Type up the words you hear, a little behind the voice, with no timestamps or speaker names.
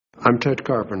I'm Ted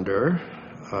Carpenter,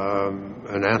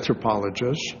 an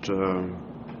anthropologist.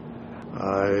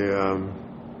 I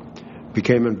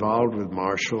became involved with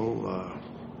Marshall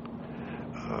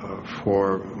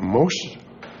for most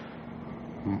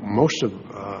of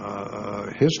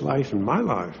his life and my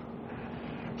life,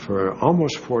 for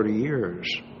almost 40 years.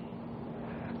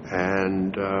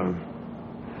 And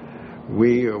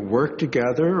we worked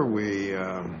together. We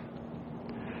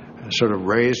sort of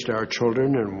raised our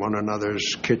children in one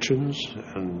another's kitchens,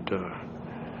 and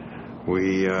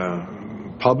we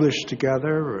published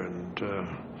together, and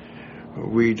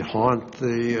we'd haunt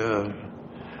the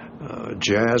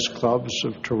jazz clubs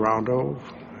of Toronto.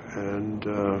 And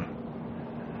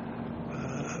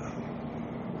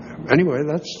anyway,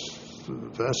 that's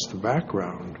the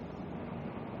background.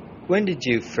 When did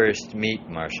you first meet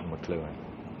Marshall McLuhan?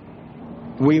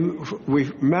 We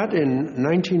met in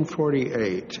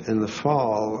 1948, in the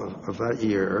fall of that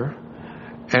year,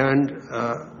 and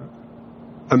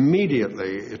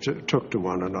immediately took to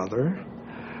one another.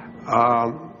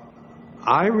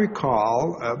 I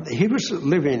recall he was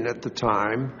living at the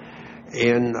time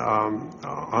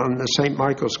on the St.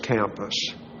 Michael's campus,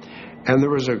 and there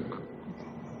was a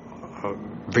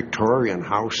Victorian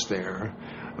house there,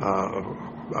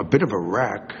 a bit of a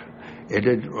wreck. It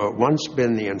had once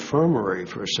been the infirmary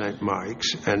for St.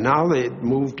 Mike's, and now they'd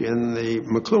moved in the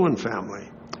McLuhan family.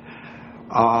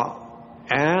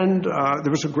 And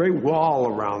there was a great wall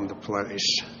around the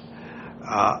place.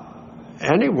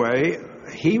 Anyway,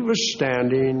 he was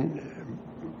standing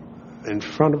in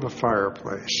front of a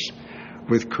fireplace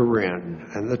with Corinne,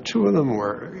 and the two of them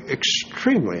were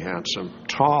extremely handsome,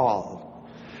 tall.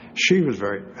 She was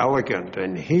very elegant,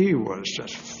 and he was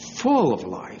just full of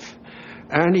life.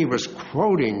 And he was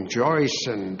quoting Joyce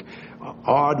and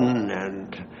Auden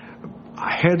and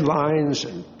headlines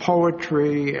and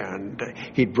poetry, and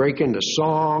he'd break into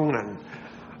song. And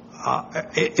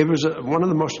it was one of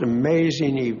the most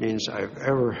amazing evenings I've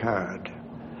ever had.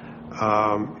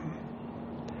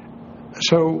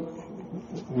 So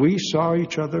we saw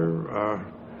each other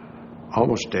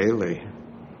almost daily.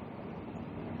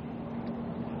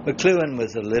 McLuhan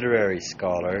was a literary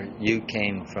scholar. You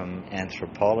came from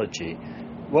anthropology.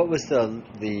 What was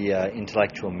the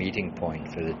intellectual meeting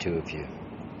point for the two of you?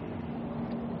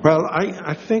 Well,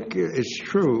 I think it's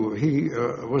true. He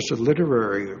was a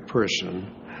literary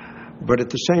person, but at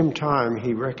the same time,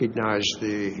 he recognized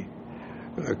the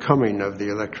coming of the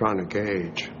electronic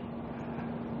age.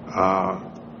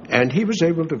 And he was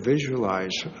able to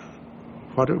visualize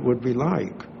what it would be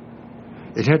like.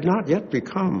 It had not yet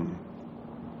become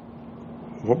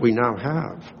what we now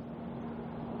have.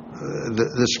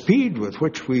 The speed with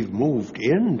which we've moved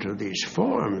into these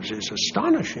forms is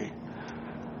astonishing.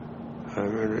 I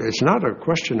mean, it's not a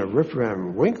question of Rip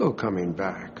Van Winkle coming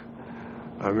back.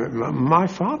 I mean, my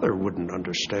father wouldn't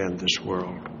understand this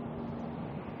world.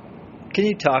 Can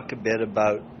you talk a bit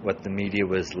about what the media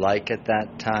was like at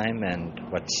that time and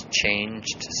what's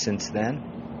changed since then?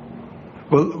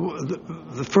 Well,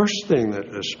 the first thing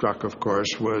that struck, of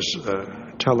course, was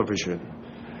television.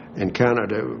 In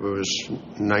Canada, it was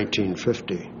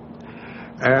 1950.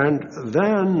 And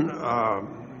then,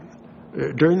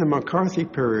 during the McCarthy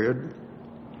period,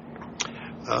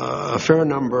 a fair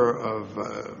number of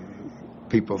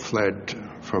people fled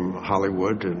from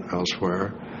Hollywood and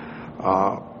elsewhere.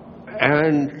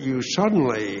 And you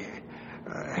suddenly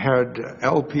had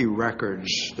LP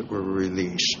records that were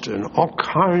released and all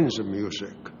kinds of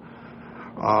music.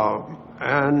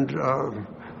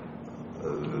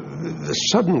 The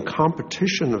sudden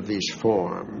competition of these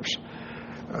forms.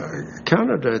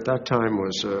 Canada at that time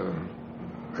was,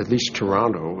 at least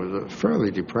Toronto, was a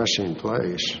fairly depressing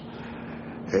place.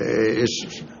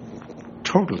 It's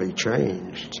totally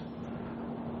changed.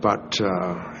 But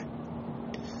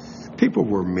people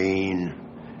were mean.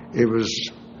 It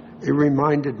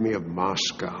reminded me of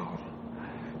Moscow.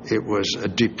 It was a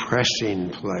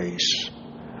depressing place.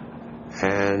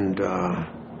 And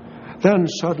then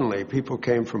suddenly people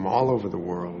came from all over the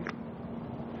world.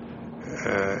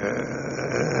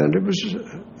 And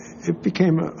it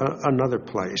became another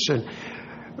place. And,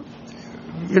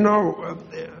 you know,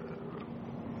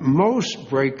 most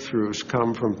breakthroughs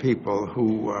come from people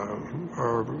who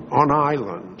are on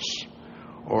islands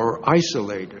or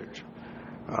isolated.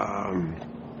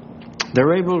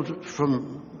 They're able to,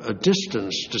 from a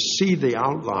distance, to see the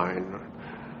outline,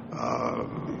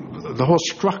 the whole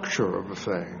structure of a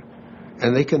thing.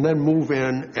 And they can then move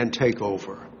in and take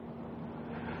over.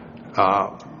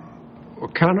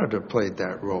 Canada played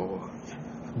that role.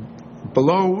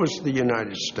 Below was the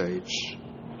United States,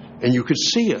 and you could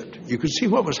see it. You could see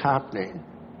what was happening.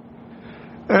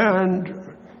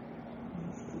 And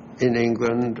in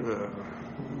England,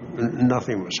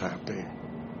 nothing was happening.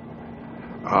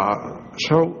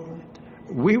 So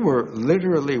we were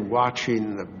literally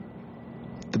watching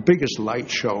the biggest light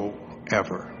show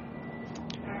ever,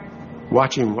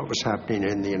 watching what was happening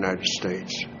in the United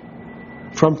States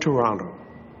from Toronto.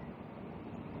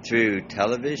 Through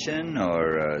television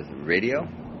or radio?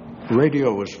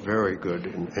 Radio was very good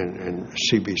in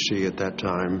CBC at that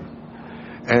time.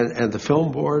 And the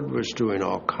film board was doing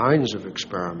all kinds of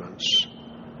experiments.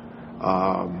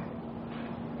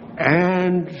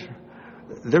 And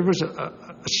there was a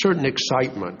certain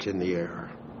excitement in the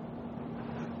air.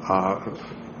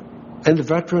 And the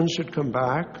veterans had come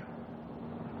back.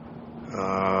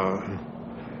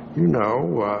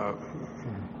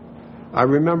 I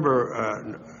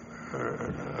remember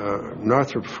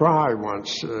Northrop Frye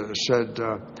once said,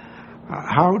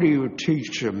 how do you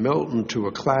teach Milton to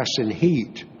a class in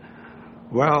heat?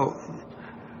 Well,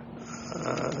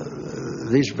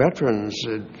 these veterans,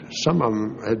 some of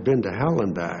them had been to hell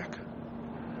and back,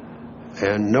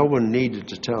 and no one needed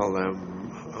to tell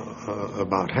them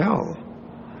about hell.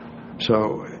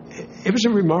 So it was a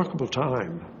remarkable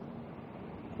time.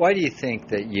 Why do you think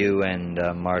that you and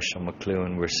Marshall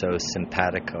McLuhan were so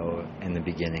simpatico in the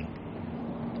beginning?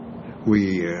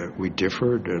 We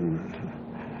differed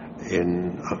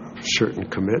in certain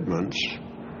commitments,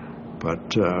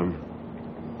 but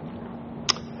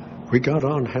we got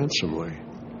on handsomely.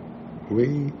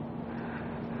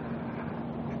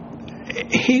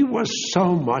 He was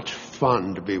so much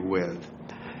fun to be with.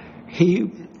 He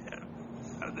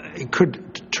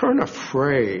could turn a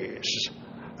phrase,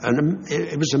 and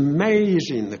it was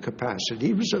amazing, the capacity.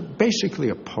 He was basically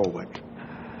a poet.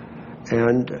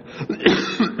 And,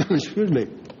 excuse me,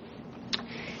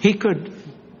 he could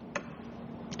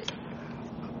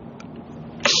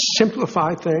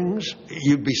simplify things.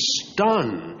 You'd be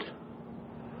stunned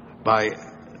by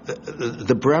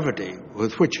the brevity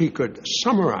with which he could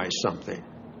summarize something.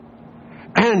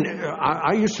 And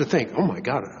I used to think, oh my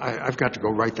God, I've got to go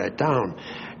write that down.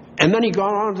 And then he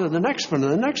got on to the next one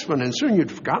and the next one, and soon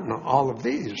you'd forgotten all of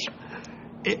these.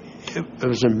 It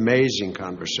was an amazing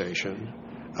conversation.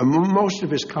 Most of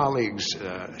his colleagues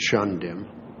shunned him.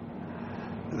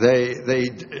 They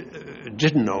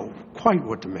didn't know quite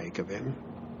what to make of him.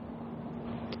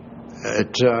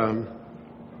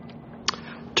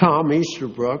 Tom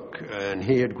Easterbrook and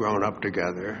he had grown up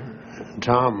together.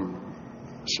 Tom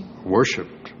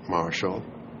worshipped Marshall.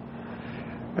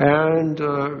 And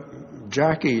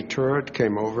Jackie Turret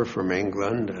came over from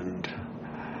England, and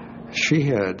she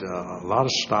had a lot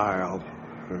of style,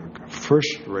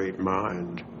 first-rate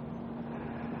mind.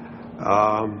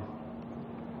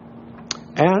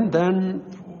 And then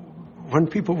when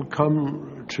people would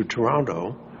come to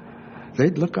Toronto,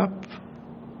 they'd look up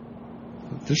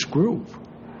this group,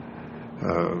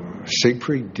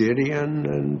 Siegfried Gideon,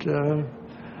 and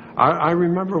I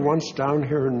remember once down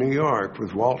here in New York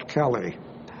with Walt Kelly,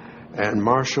 and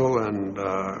Marshall and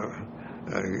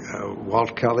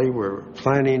Walt Kelly were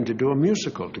planning to do a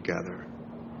musical together.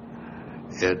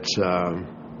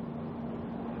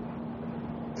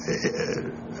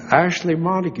 Ashley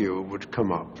Montague would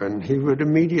come up, and he would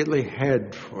immediately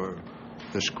head for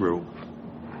this group.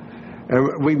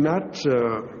 And we met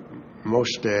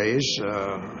most days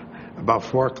about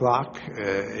 4 o'clock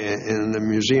in the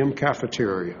museum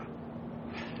cafeteria.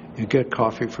 You get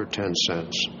coffee for 10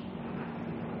 cents.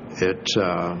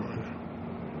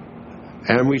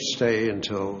 And we'd stay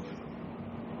until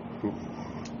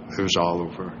it was all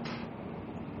over.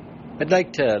 I'd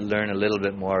like to learn a little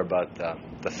bit more about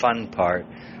the fun part.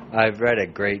 I've read a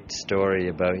great story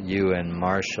about you and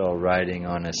Marshall riding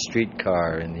on a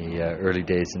streetcar in the early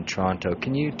days in Toronto.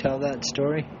 Can you tell that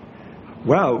story?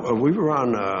 Well, we were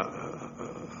on a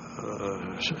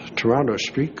Toronto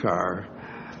streetcar,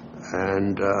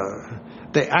 and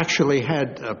they actually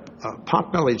had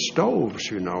pot-bellied stoves,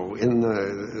 in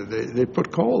they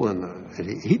put coal in to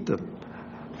heat the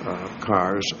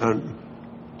cars, and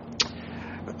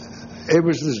it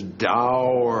was this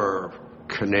dour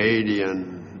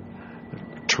Canadian,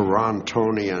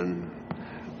 Torontonian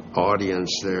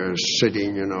audience there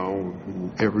sitting,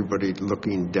 everybody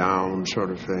looking down sort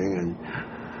of thing. And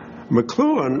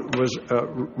McLuhan was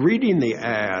reading the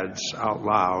ads out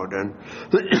loud, and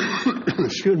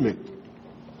excuse me,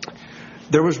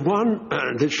 there was one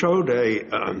that showed a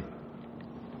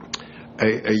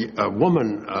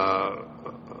woman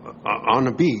on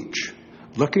a beach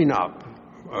looking up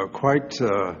quite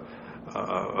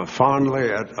fondly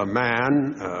at a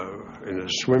man in a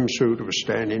swimsuit who was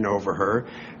standing over her,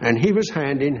 and he was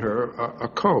handing her a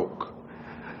Coke.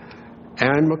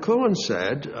 And McLuhan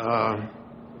said,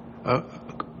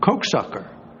 cokesucker.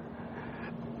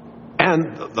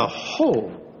 And the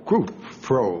whole group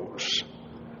froze,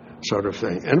 sort of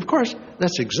thing. And of course,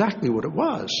 that's exactly what it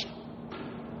was.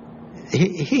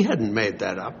 He hadn't made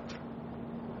that up.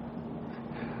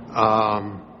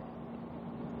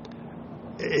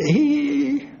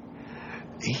 He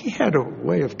had a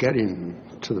way of getting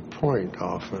to the point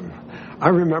often. I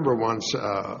remember once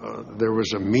there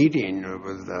was a meeting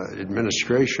with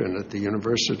administration at the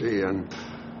university, and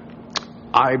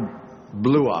I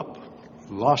blew up,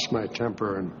 lost my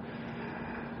temper, and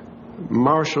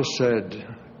Marshall said,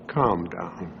 "Calm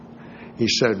down." He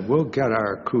said, "We'll get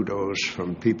our kudos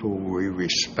from people we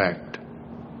respect."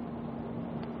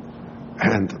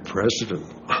 And the president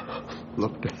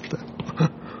looked at them.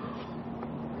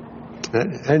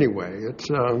 Anyway, it's.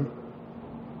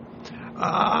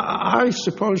 I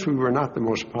suppose we were not the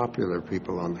most popular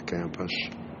people on the campus.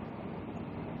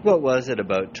 What was it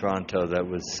about Toronto that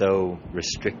was so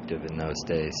restrictive in those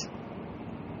days?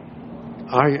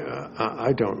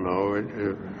 I don't know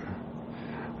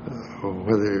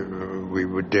whether we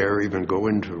would dare even go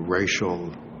into racial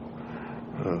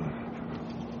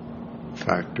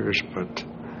factors, but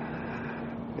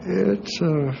it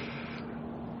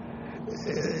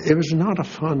was not a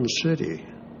fun city.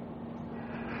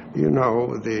 You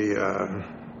know, the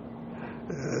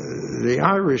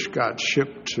Irish got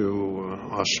shipped to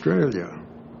Australia,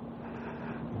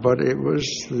 but it was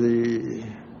the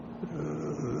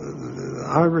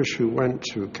Irish who went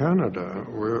to Canada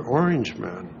were Orange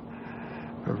men,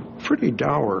 a pretty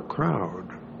dour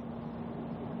crowd.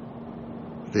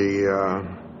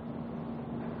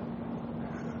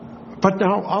 But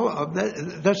now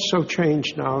that's so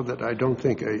changed now that I don't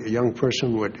think a young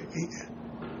person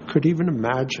could even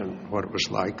imagine what it was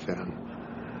like then.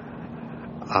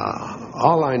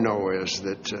 All I know is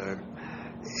that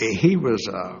he was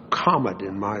a comet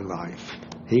in my life.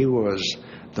 He was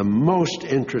the most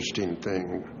interesting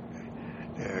thing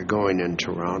going in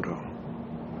Toronto.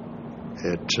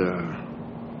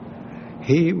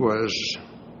 He was.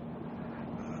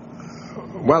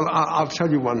 Well, I'll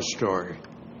tell you one story.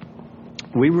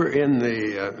 We were in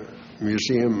the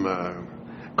museum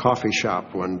coffee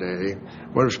shop one day.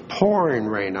 It was pouring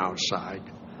rain outside,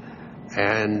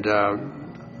 and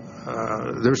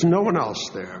there was no one else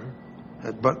there.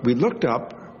 But we looked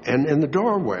up, and in the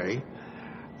doorway,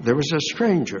 there was a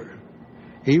stranger.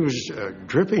 He was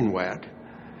dripping wet,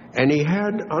 and he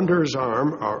had under his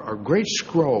arm a great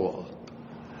scroll.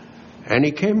 And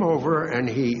he came over, and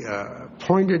he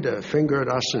pointed a finger at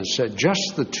us and said,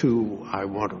 "Just the two I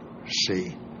want to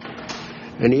see."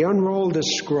 And he unrolled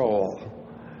this scroll.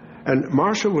 And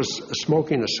Marshall was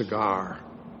smoking a cigar.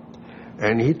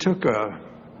 And he took a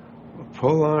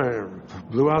pull on and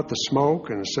blew out the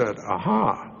smoke and said,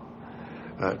 "Aha,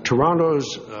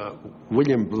 Toronto's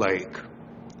William Blake."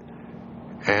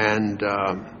 And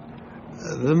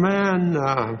the man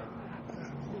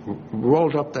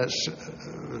rolled up that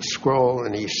scroll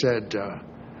and he said,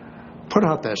 "Put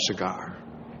out that cigar."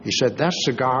 He said, "That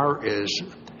cigar is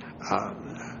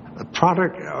a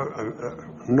product,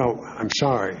 no, I'm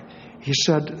sorry." He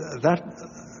said, "That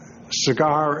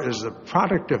cigar is the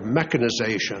product of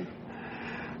mechanization."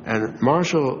 And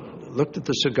Marshall looked at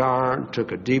the cigar and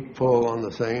took a deep pull on the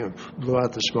thing and blew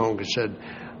out the smoke and said,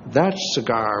 "That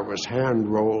cigar was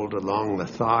hand-rolled along the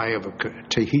thigh of a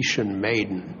Tahitian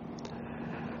maiden."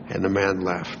 And the man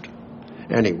left.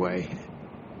 Anyway,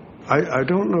 I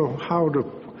don't know how to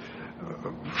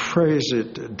phrase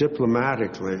it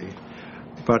diplomatically,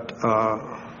 but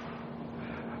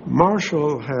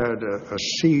Marshall had a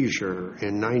seizure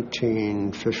in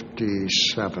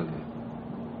 1957,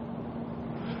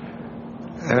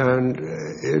 and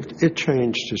it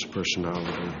changed his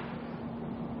personality.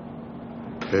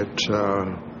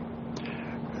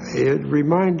 It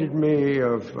reminded me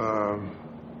of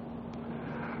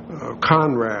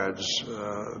Conrad's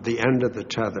The End of the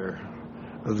Tether,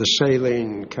 of the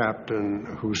sailing captain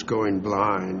who's going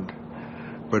blind,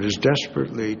 but is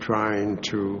desperately trying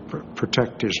to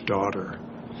protect his daughter,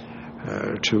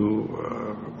 to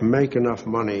make enough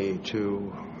money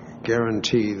to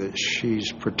guarantee that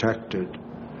she's protected.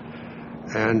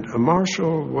 And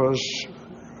Marshall was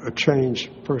a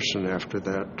changed person after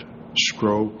that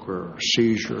stroke or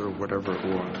seizure or whatever it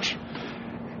was.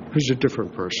 He was a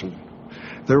different person.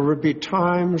 There would be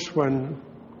times when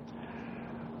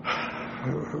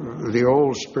the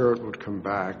old spirit would come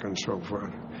back and so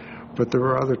forth. But there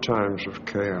were other times of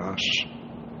chaos.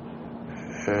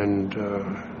 And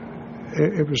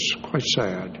it was quite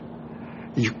sad.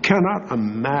 You cannot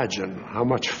imagine how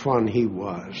much fun he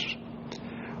was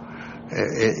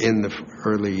in the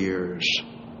early years.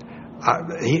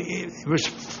 He was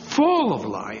full of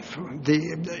life,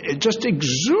 just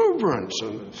exuberance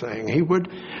of the thing. He would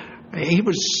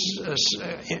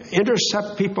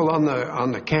intercept people on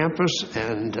the campus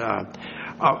and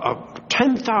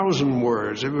 10,000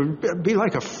 words. It would be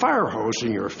like a fire hose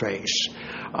in your face,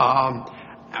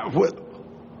 with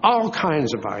all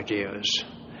kinds of ideas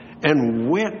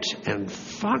and wit and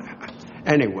fun.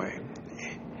 Anyway,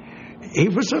 he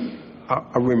was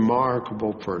a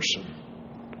remarkable person.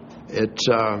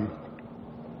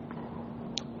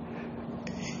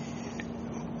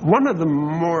 One of the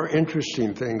more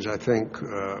interesting things, I think,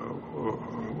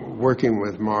 working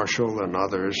with Marshall and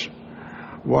others,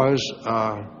 was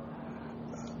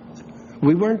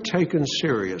we weren't taken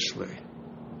seriously,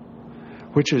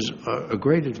 which is a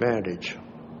great advantage.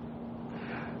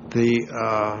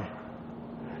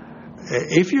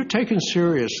 If you're taken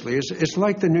seriously, it's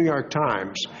like the New York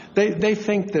Times. They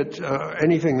think that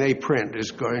anything they print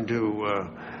is going to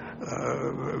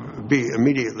be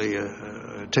immediately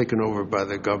taken over by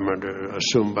the government or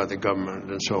assumed by the government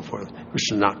and so forth,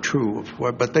 which is not true,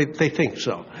 but they think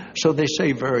so. So they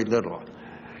say very little.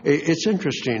 It's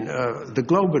interesting. The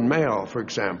Globe and Mail, for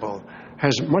example,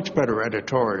 has much better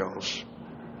editorials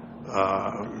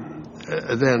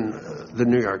than the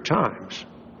New York Times.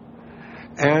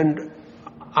 And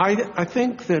I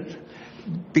think that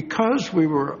because we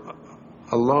were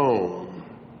alone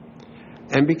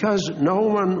and because no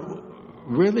one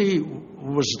really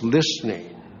was listening,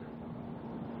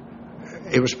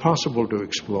 it was possible to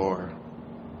explore,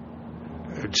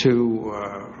 to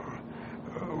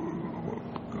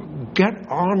get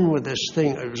on with this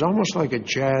thing. It was almost like a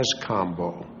jazz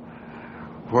combo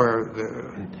where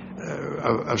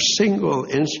of single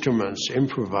instruments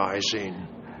improvising,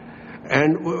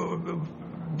 and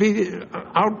be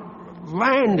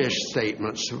outlandish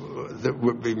statements that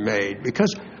would be made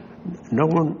because no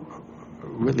one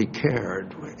really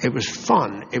cared. It was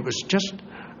fun. It was just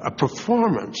a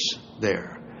performance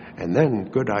there. And then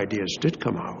good ideas did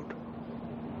come out.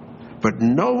 But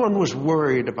no one was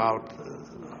worried about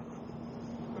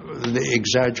the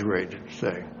exaggerated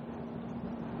thing.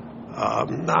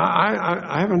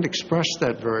 I haven't expressed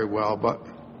that very well, but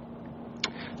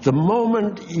the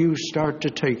moment you start to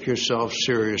take yourself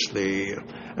seriously,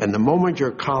 and the moment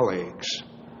your colleagues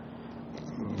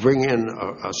bring in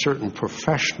a certain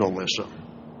professionalism,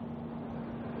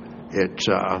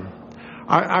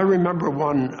 I remember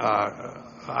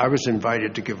I was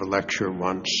invited to give a lecture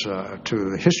once to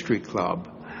the history club,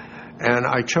 and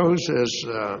I chose as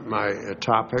my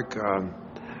topic,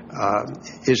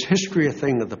 is history a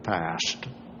thing of the past?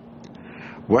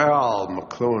 Well,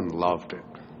 McLuhan loved it.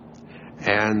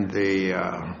 And the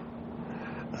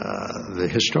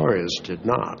historians did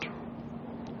not.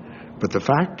 But the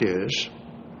fact is,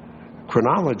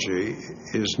 chronology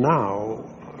is now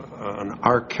an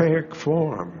archaic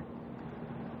form.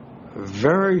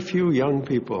 Very few young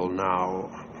people now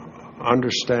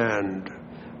understand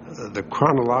the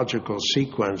chronological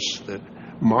sequence that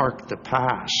marked the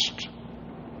past.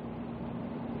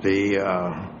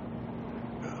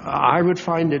 I would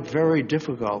find it very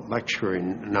difficult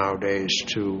lecturing nowadays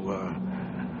to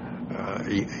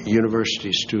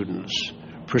university students,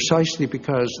 precisely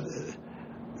because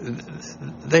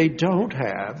they don't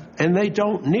have and they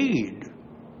don't need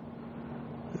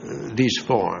these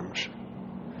forms.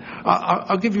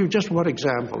 I'll give you just one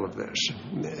example of this.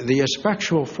 The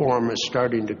aspectual form is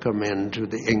starting to come into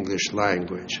the English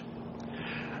language.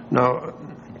 Now,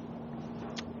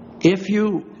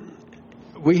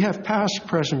 we have past,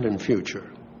 present, and future.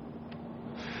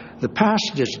 The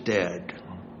past is dead,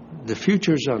 the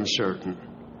future is uncertain,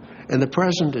 and the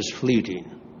present is fleeting.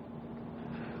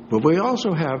 But we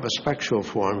also have aspectual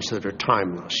forms that are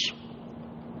timeless.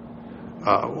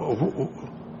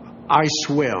 I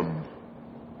swim.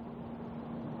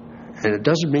 And it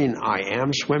doesn't mean I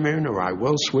am swimming or I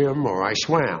will swim or I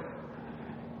swam.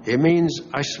 It means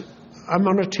I'm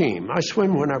on a team. I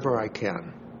swim whenever I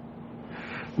can.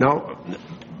 Now,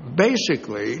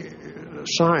 basically,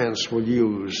 science will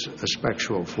use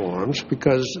aspectual forms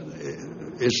because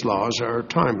its laws are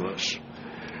timeless.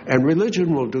 And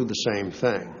religion will do the same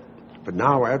thing. But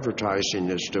now advertising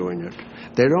is doing it.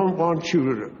 They don't want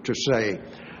you to say,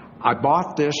 I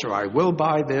bought this, or I will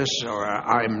buy this, or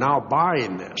I'm now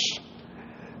buying this.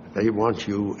 They want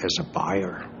you as a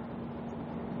buyer.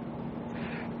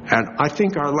 And I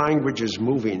think our language is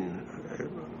moving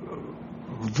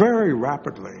very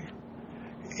rapidly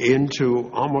into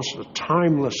almost a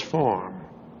timeless form.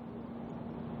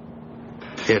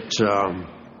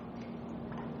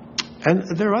 And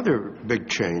there are other big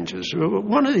changes.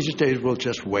 One of these days we'll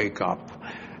just wake up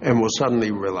and we'll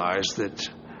suddenly realize that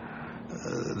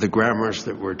the grammars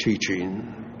that we're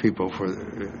teaching people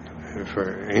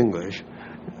for English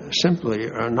simply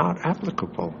are not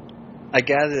applicable. I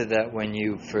gather that when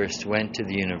you first went to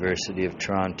the University of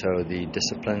Toronto, the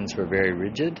disciplines were very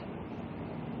rigid?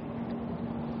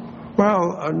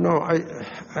 Well, no,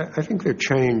 I think they're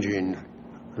changing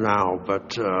now,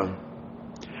 but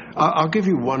I'll give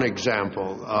you one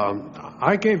example.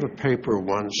 I gave a paper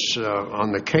once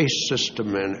on the case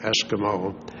system in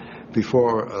Eskimo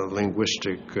before a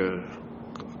linguistic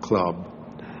club,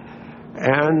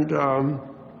 and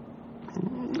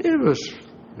it was,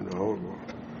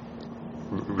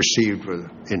 received with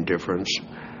indifference.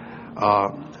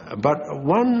 But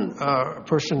one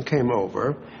person came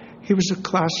over. He was a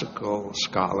classical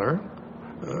scholar,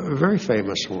 a very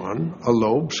famous one, a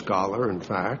Loeb scholar, in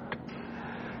fact.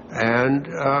 And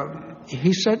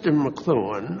he said to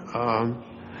McLuhan,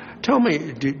 tell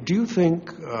me, do you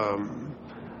think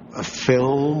a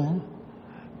film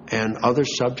and other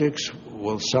subjects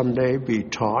will someday be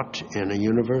taught in a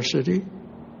university?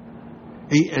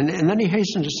 And then he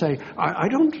hastened to say, I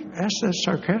don't ask that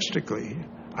sarcastically.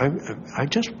 I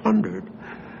just wondered.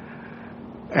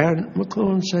 And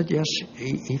McLuhan said, yes,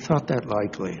 he thought that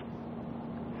likely.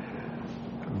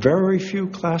 Very few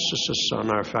classicists on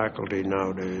our faculty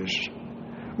nowadays.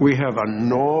 We have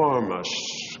enormous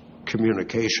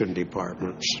communication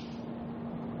departments.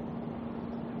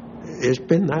 It's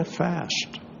been that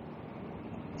fast.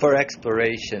 For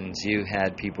explorations, you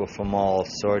had people from all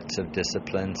sorts of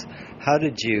disciplines. How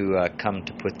did you come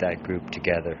to put that group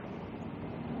together?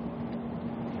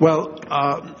 Well,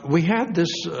 we had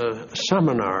this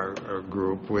seminar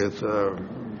group with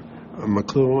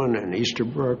McLuhan and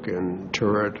Easterbrook and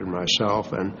Turret and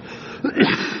myself, and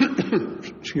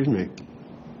excuse me.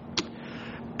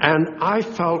 And I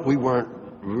felt we weren't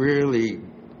really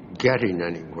getting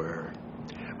anywhere.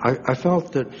 I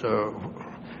felt that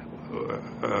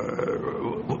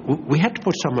we had to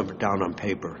put some of it down on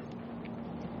paper,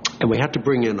 and we had to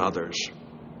bring in others.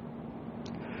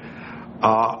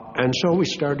 And so we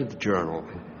started the journal.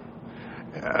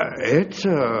 It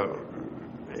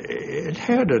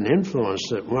had an influence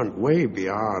that went way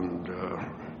beyond.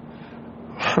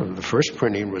 The first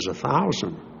printing was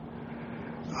 1,000.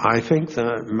 I think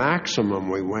the maximum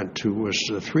we went to was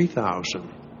 3,000.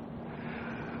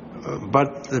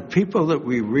 But the people that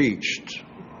we reached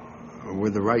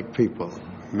were the right people,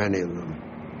 many of them.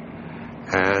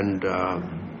 And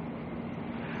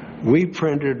we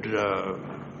printed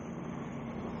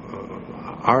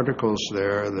articles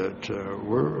there that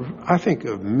were, I think,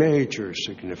 of major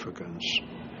significance.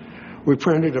 We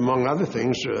printed, among other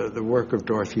things, the work of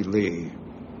Dorothy Lee.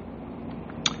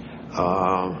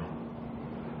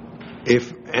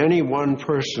 If any one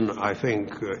person, I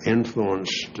think,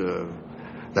 influenced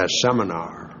that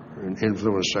seminar and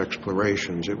influenced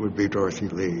explorations, it would be Dorothy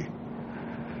Lee.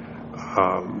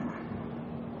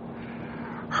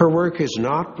 Her work has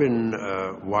not been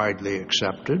widely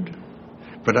accepted,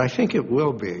 but I think it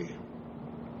will be.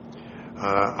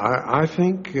 I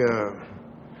think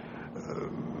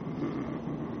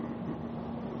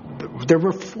there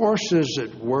were forces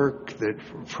at work that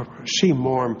seemed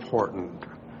more important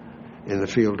in the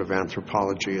field of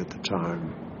anthropology at the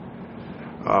time.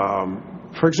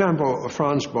 For example,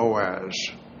 Franz Boas,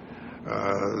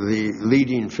 the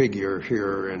leading figure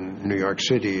here in New York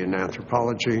City in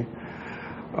anthropology,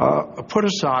 put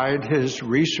aside his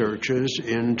researches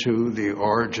into the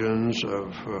origins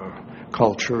of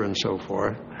culture and so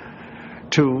forth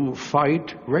to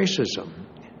fight racism.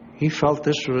 He felt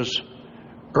this was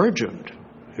urgent.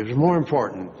 It was more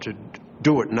important to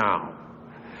do it now.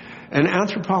 And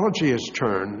anthropology has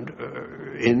turned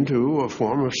into a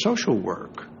form of social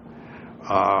work,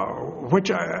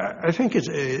 which I think is,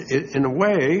 in a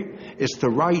way, it's the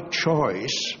right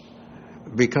choice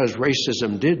because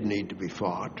racism did need to be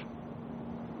fought.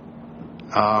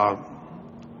 At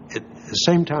the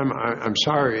same time, I'm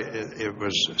sorry it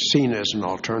was seen as an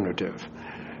alternative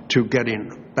to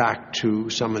getting back to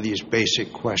some of these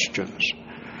basic questions.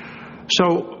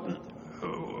 So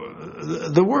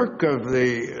the work of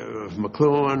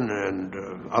McLuhan and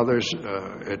others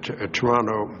at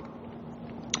Toronto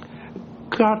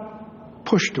got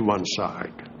pushed to one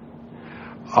side,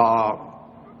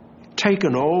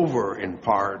 taken over in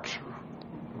part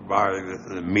by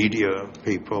the media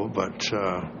people, but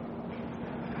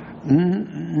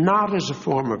not as a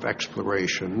form of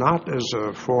exploration, not as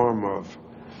a form of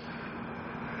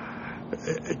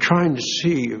trying to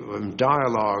see in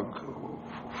dialogue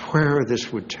where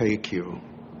this would take you.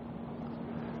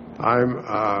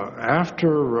 After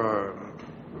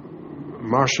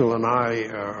Marshall and I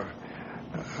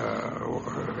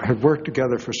had worked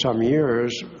together for some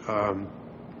years.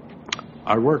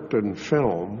 I worked in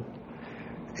film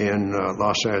in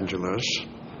Los Angeles,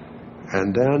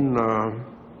 and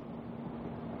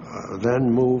then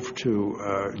moved to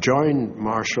join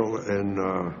Marshall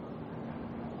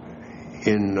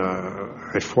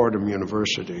at Fordham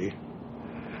University,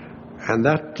 and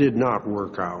that did not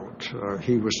work out.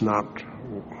 He was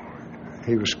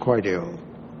quite ill,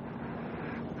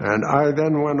 and I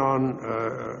then went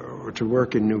on to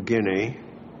work in New Guinea,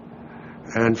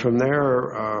 and from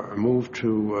there moved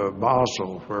to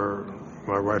Basel, where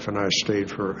my wife and I stayed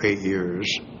for 8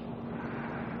 years.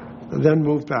 Then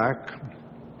moved back,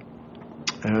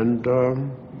 and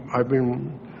I've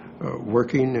been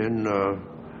working in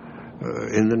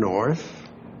the north.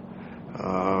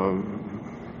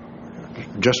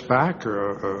 Just back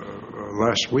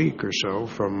last week or so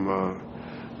from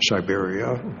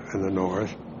Siberia in the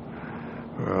north.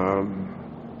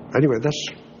 Anyway, that's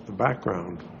the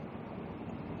background.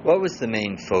 What was the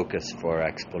main focus for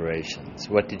explorations?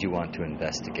 What did you want to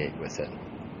investigate with it?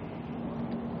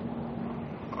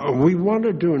 We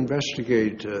wanted to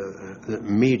investigate the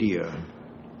media,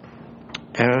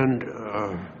 and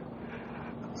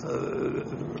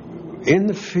in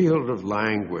the field of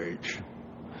language,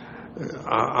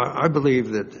 I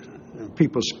believe that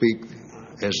people speak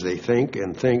as they think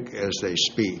and think as they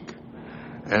speak.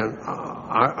 And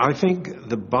I think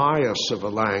the bias of a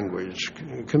language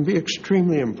can be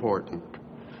extremely important.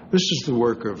 This is the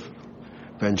work of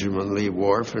Benjamin Lee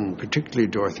Whorf and particularly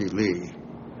Dorothy Lee.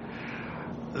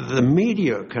 The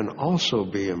media can also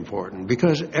be important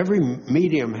because every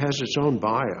medium has its own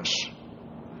bias,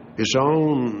 its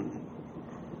own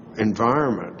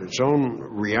environment, its own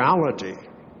reality.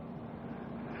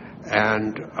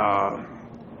 And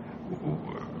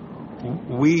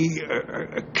we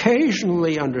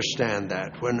occasionally understand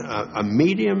that when a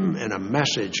medium and a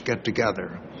message get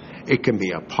together, it can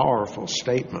be a powerful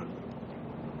statement.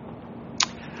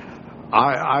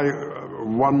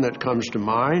 One that comes to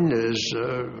mind is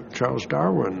Charles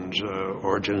Darwin's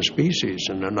Origin of Species,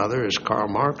 and another is Karl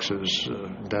Marx's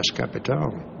Das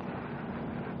Kapital.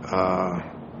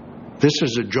 This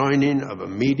is a joining of a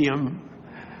medium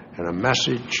and a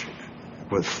message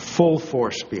with full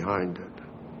force behind it.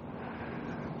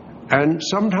 And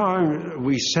sometimes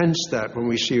we sense that when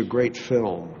we see a great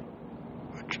film,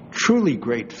 a truly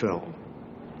great film.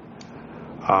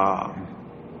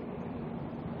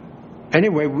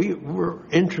 Anyway, we were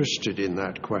interested in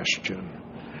that question.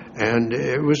 And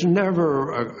it was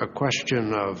never a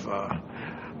question of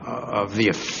the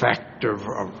effect of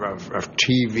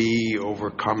TV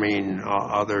overcoming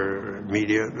other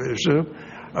media. There's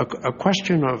a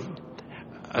question of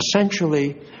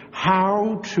essentially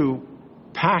how to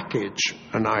package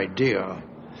an idea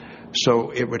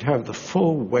so it would have the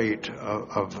full weight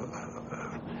of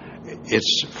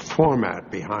its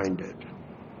format behind it.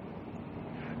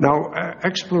 Now,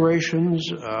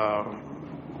 explorations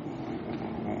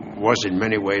was in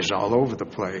many ways all over the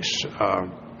place,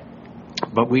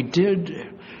 but we did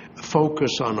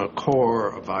focus on a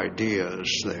core of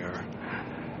ideas there,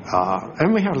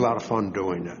 and we had a lot of fun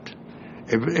doing it.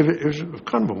 It was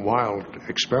kind of a wild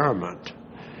experiment.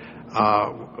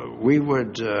 We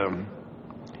would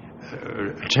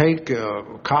take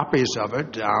copies of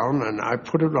it down, and I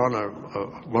put it on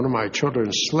one of my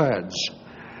children's sleds,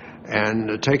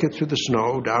 and take it through the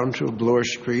snow down to a Bloor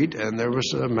Street, and there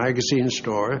was a magazine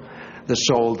store that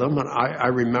sold them. And I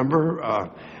remember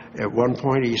at one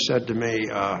point he said to me,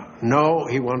 no,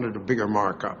 he wanted a bigger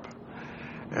markup.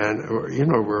 And, you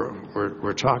know,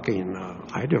 we're talking,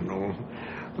 I don't know,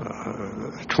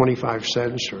 25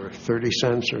 cents or 30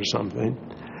 cents or something.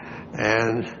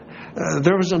 And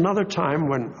there was another time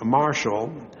when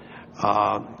Marshall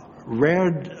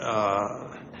read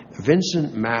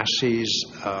Vincent Massey's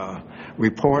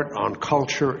report on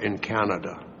culture in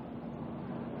Canada.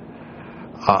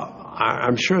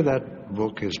 I'm sure that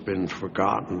book has been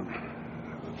forgotten.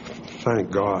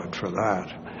 Thank God for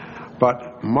that.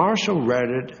 But Marshall read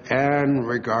it and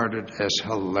regarded it as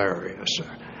hilarious.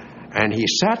 And he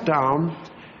sat down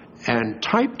and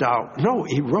typed out, no,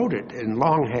 he wrote it in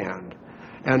longhand.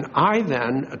 And I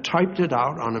then typed it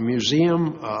out on a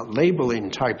museum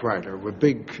labeling typewriter with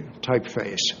big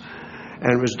typeface.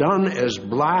 And it was done as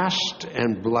blast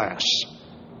and bless.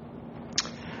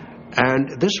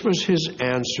 And this was his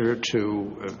answer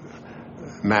to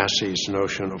Massey's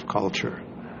notion of culture.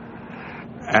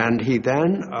 And he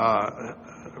then,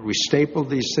 we stapled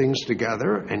these things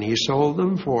together, and he sold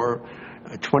them for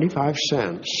 25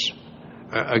 cents,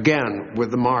 again, with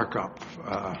the markup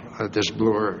at this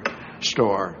Bloor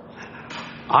store.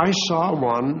 I saw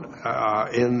one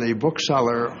in the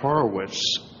bookseller Horowitz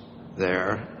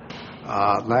there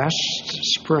last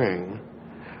spring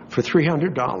for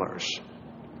 $300.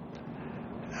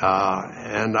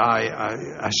 And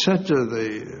I said to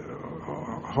the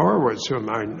Horowitz, whom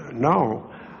I know,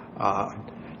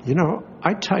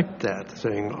 I typed that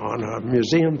thing on a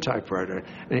museum typewriter.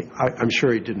 And I'm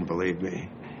sure he didn't believe me.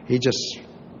 He just,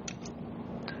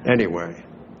 anyway.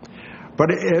 But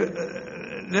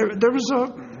there was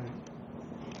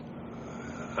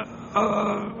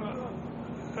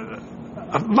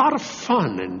a lot of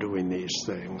fun in doing these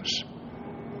things.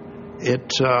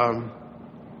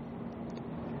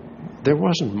 There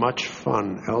wasn't much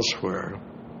fun elsewhere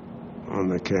on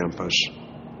the campus.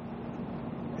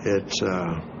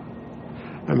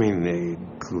 The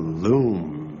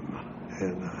gloom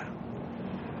and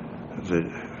the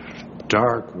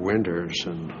dark winters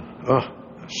and,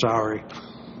 sorry.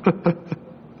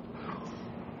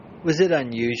 Was it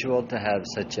unusual to have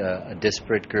such a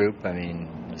disparate group? I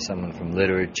mean, someone from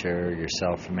literature,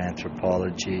 yourself from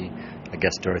anthropology. I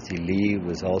guess Dorothy Lee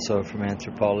was also from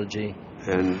anthropology.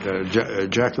 And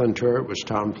Jacqueline Turret was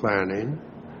town planning.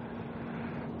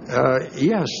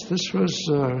 Yes, this was...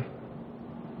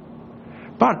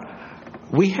 but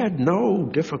we had no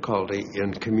difficulty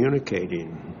in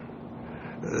communicating.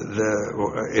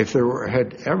 If there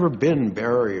had ever been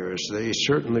barriers, they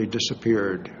certainly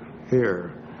disappeared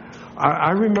here.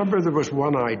 I remember there was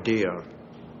one idea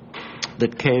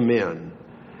that came in.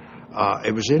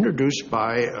 It was introduced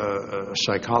by a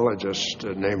psychologist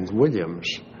named Williams,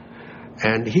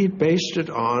 and he based it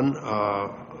on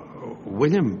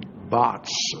William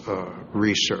Bott's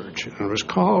research, and it was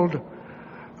called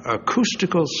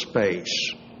acoustical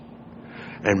space.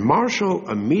 And Marshall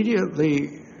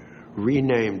immediately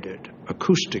renamed it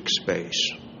acoustic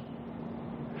space.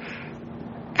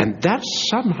 And that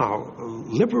somehow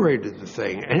liberated the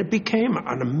thing, and it became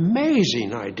an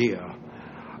amazing idea.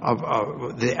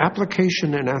 Of the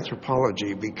application in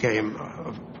anthropology became,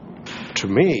 to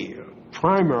me,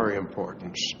 primary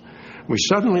importance. We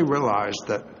suddenly realized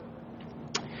that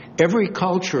every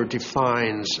culture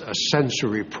defines a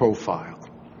sensory profile.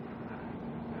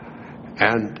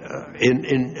 And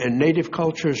in native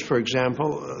cultures, for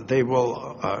example, they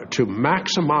will, to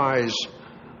maximize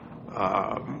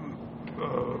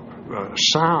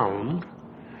sound,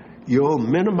 you'll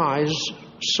minimize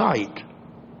sight.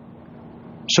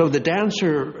 So the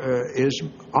dancer is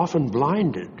often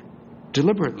blinded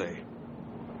deliberately.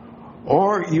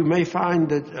 Or you may find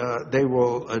that they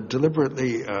will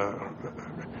deliberately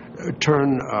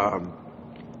turn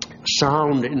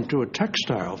sound into a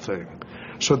textile thing.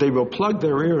 So they will plug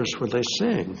their ears when they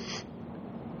sing.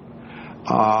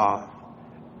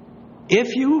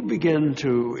 If you begin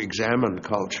to examine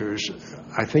cultures,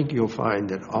 I think you'll find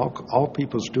that all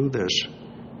peoples do this.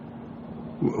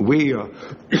 We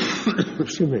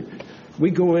excuse me.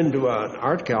 We go into an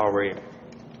art gallery,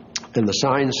 and the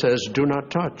sign says, "Do not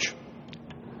touch."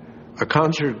 A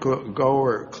concert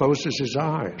goer closes his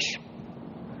eyes.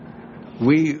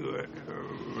 We,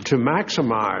 to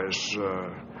maximize,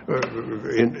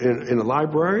 in a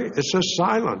library, it says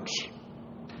silence.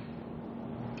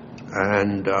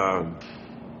 And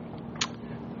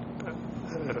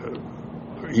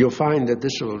you'll find that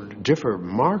this will differ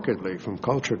markedly from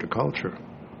culture to culture.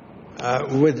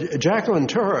 With Jacqueline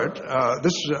Turret,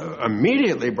 this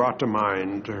immediately brought to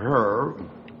mind to her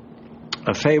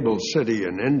a fabled city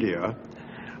in India,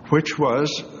 which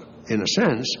was, in a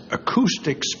sense,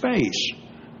 acoustic space,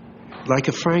 like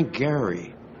a Frank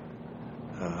Gehry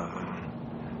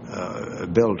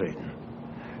building.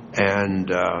 And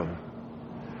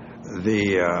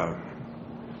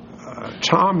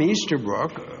Tom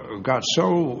Easterbrook got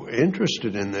so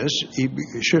interested in this, he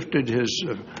shifted his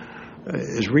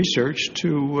research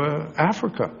to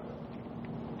Africa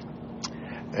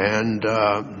and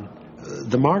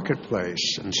the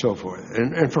marketplace and so forth.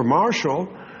 And for Marshall,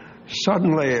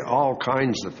 suddenly all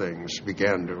kinds of things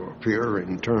began to appear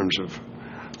in terms of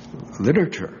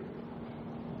literature.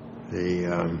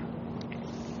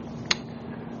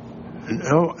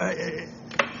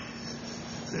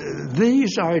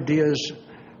 These ideas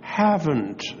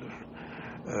haven't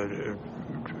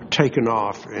taken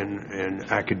off in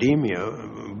academia,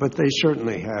 but they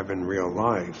certainly have in real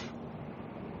life.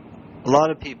 A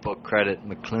lot of people credit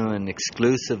McLuhan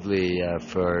exclusively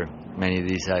for many of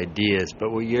these ideas,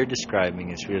 but what you're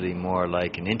describing is really more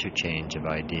like an interchange of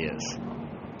ideas.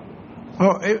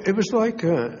 Oh, it was like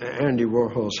Andy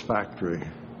Warhol's factory.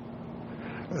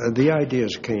 The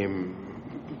ideas came,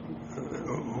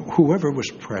 whoever was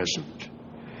present.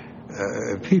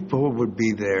 People would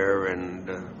be there, and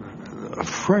a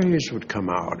phrase would come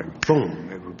out and boom,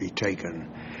 it would be taken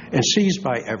and seized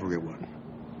by everyone.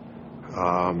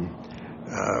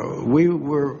 We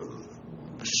were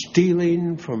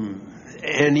stealing from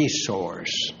any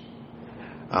source.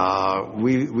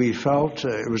 We felt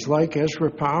it was like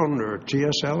Ezra Pound or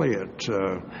T.S. Eliot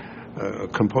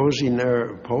composing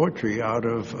their poetry out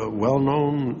of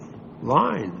well-known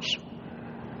lines.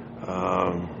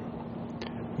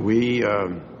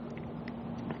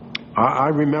 I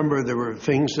remember there were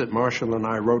things that Marshall and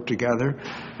I wrote together,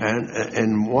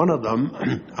 and one of them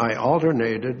I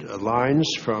alternated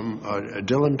lines from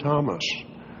Dylan Thomas.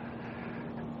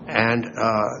 And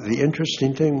the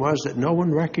interesting thing was that no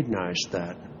one recognized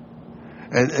that.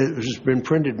 And it has been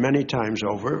printed many times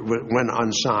over when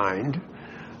unsigned.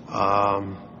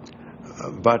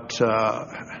 But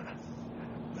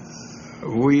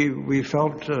we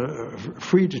felt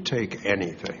free to take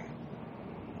anything.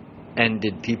 And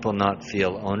did people not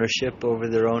feel ownership over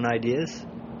their own ideas?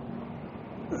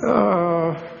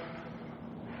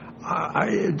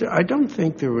 I don't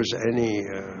think there was any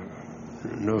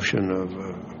notion of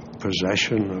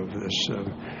possession of this.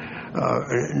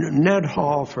 Ned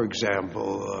Hall, for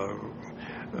example,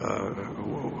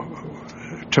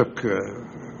 took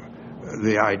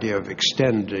the idea of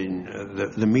extending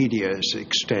the media as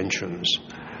extensions.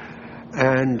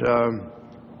 And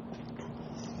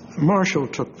Marshall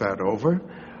took that over,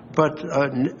 but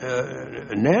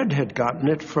Ned had gotten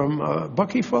it from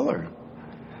Bucky Fuller.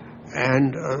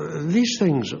 And these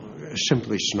things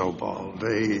simply snowballed.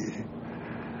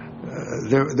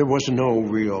 There was no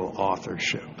real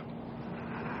authorship.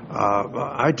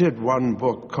 I did one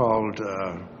book called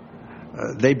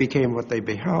They Became What They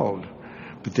Beheld,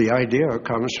 but the idea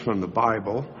comes from the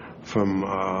Bible, from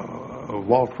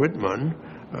Walt Whitman,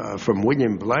 from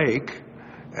William Blake,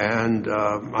 and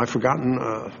I've forgotten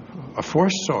a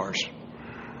fourth source.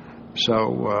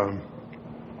 So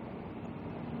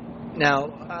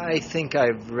now, I think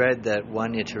I've read that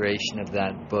one iteration of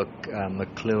that book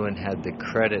McLuhan had the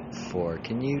credit for.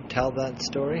 Can you tell that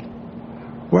story?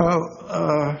 Well,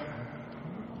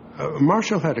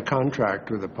 Marshall had a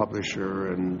contract with a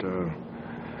publisher, and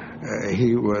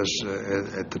he was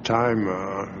at the time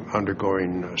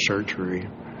undergoing surgery.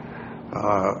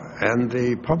 And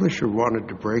the publisher wanted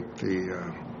to break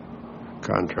the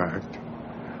contract.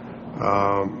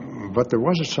 But there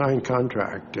was a signed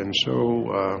contract, and so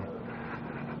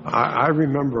I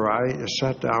remember I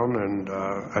sat down and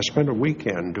I spent a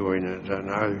weekend doing it,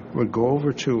 and I would go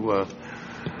over to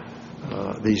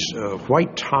these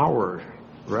White Tower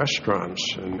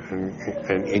restaurants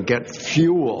and get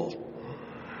fuel.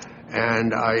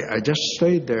 And I just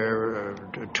stayed there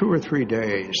 2 or 3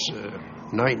 days,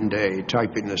 night and day,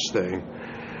 typing this thing,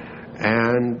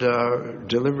 and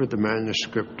delivered the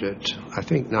manuscript at, I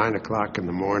think, 9 o'clock in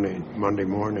the morning, Monday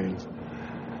morning.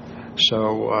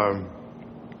 So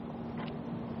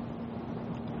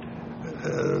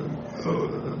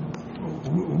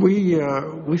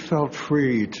we felt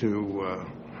free to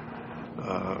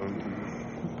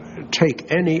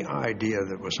take any idea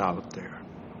that was out there.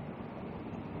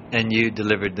 And you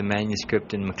delivered the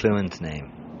manuscript in McLuhan's name?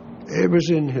 It was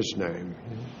in his name,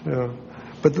 yeah.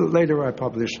 But later I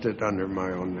published it under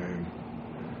my own name.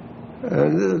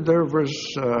 And there was,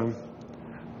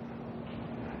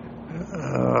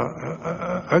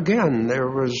 again, there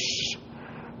was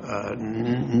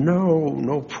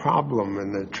no problem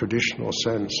in the traditional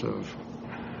sense of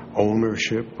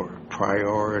ownership or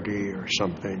priority or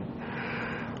something.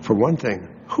 For one thing,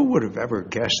 who would have ever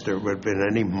guessed there would have been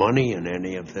any money in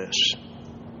any of this?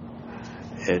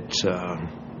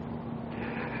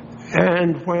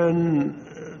 And when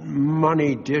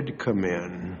money did come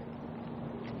in,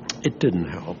 it didn't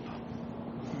help.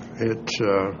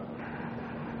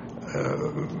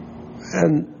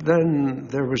 And then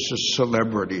there was a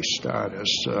celebrity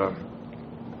status.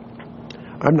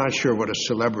 I'm not sure what a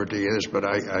celebrity is, but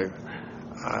I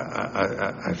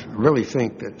really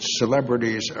think that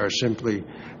celebrities are simply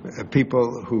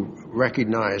people who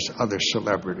recognize other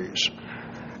celebrities.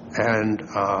 And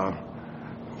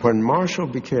when Marshall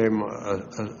became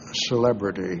a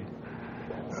celebrity,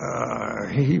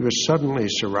 he was suddenly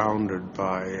surrounded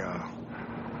by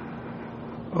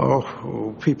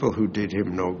people who did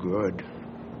him no good.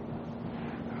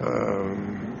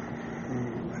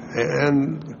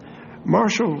 And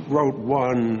Marshall wrote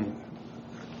one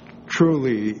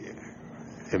truly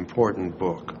important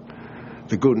book,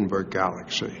 The Gutenberg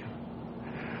Galaxy.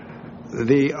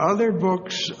 The other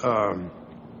books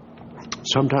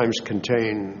sometimes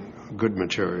contain good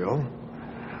material.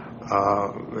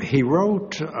 He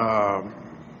wrote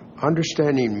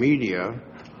Understanding Media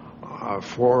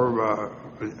for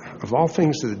of all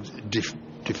things, the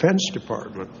Defense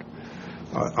Department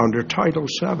under Title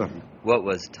VII. What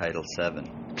was Title VII?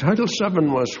 Title VII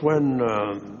was when,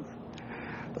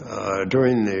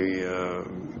 during the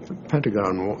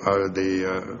Pentagon,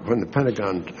 when the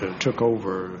Pentagon took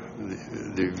over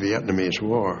the Vietnamese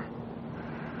War,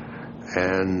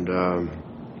 and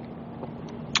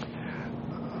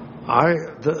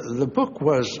the book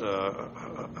was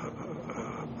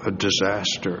a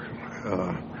disaster.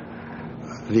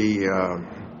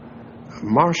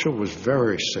 Marshall was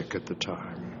very sick at the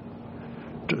time,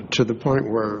 to the point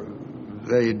where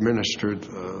they administered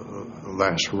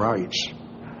last rites.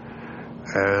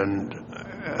 And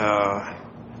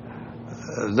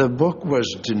the book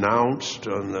was denounced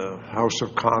on the House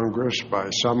of Congress by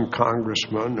some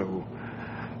congressman who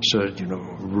said,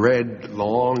 read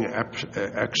long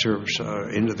excerpts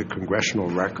into the congressional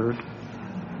record.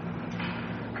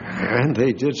 And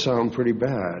they did sound pretty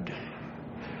bad.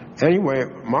 Anyway,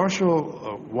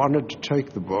 Marshall wanted to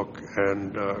take the book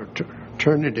and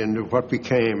turn it into what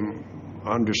became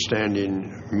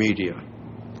Understanding Media.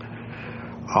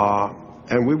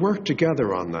 And we worked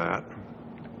together on that.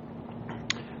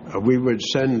 We would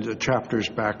send chapters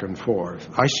back and forth.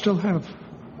 I still have...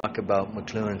 Talk about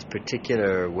McLuhan's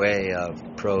particular way of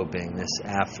probing, this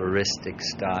aphoristic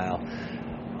style.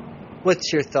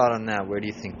 What's your thought on that? Where do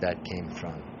you think that came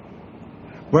from?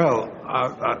 Well,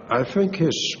 I think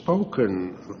his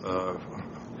spoken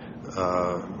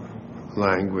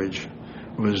language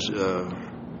was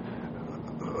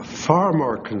far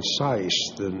more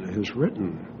concise than his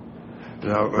written.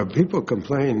 Now, people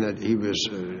complain that he was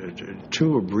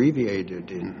too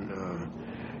abbreviated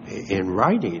in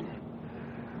writing,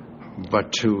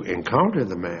 but to encounter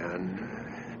the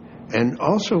man, and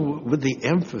also with the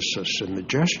emphasis and the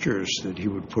gestures that he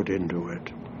would put into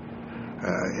it,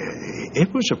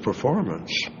 it was a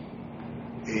performance.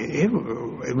 It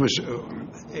was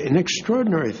an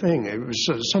extraordinary thing. It was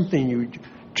something you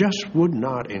just would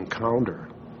not encounter.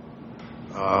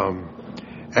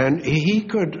 And he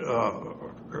could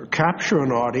capture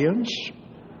an audience,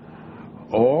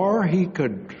 or he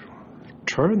could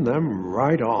turn them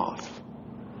right off.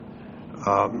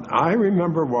 I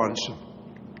remember once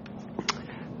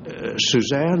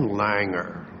Suzanne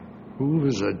Langer, who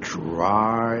was a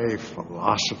dry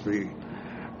philosophy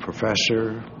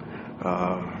professor,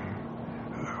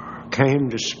 came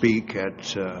to speak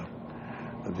at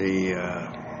the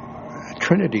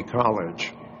Trinity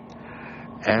College.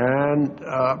 And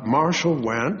Marshall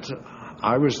went.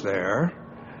 I was there.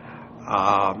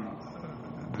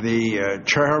 The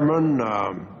chairman,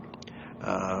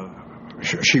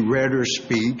 she read her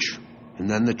speech, and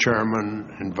then the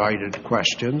chairman invited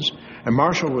questions, and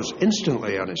Marshall was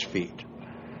instantly on his feet.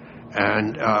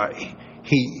 And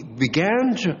he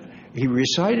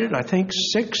recited, I think,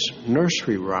 6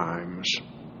 nursery rhymes,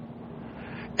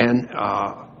 and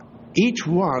each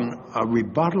one a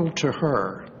rebuttal to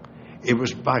her. It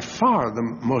was by far the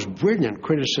most brilliant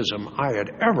criticism I had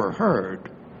ever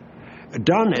heard,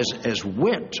 done as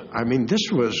wit. I mean, this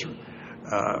was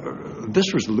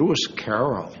Lewis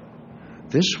Carroll.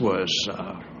 This was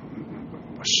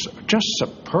just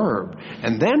superb.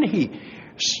 And then he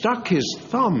stuck his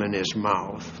thumb in his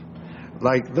mouth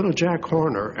like little Jack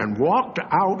Horner and walked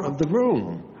out of the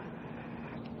room.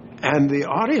 And the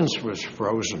audience was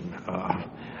frozen.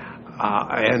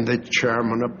 And the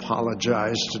chairman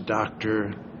apologized to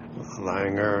Dr.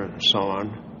 Langer and so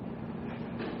on.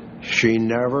 She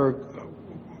never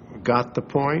got the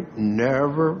point.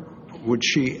 Never would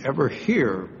she ever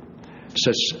hear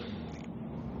such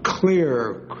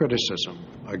clear criticism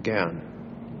again.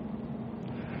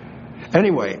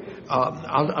 Anyway,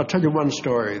 I'll tell you one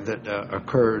story that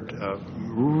occurred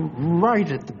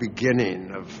right at the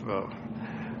beginning of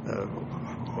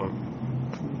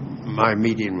my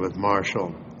meeting with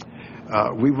Marshall.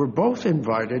 We were both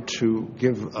invited to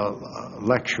give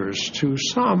lectures to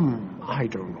some, I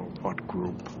don't know what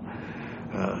group,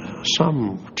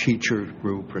 some teacher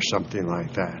group or something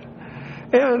like that.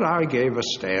 And I gave a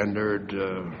standard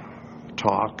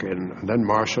talk, and then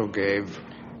Marshall gave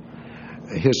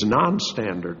his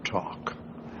non-standard talk.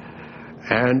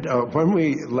 And when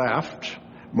we left,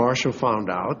 Marshall found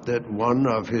out that one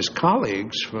of his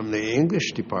colleagues from the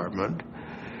English department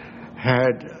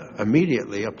had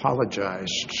immediately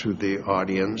apologized to the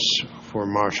audience for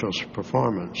Marshall's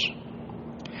performance.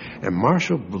 And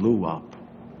Marshall blew up.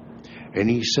 And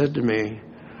he said to me,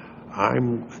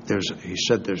 he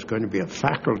said, there's going to be a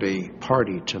faculty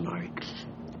party tonight.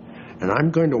 And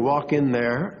I'm going to walk in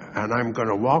there, and I'm going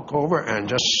to walk over and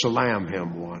just slam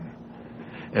him one.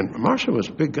 And Marshall was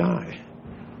a big guy.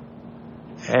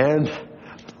 And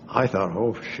I thought,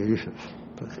 oh, this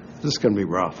is going to be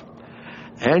rough.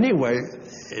 Anyway,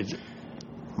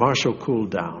 Marshall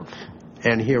cooled down,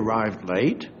 and he arrived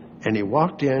late, and he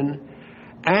walked in,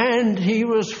 and he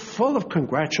was full of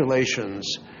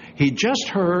congratulations. He just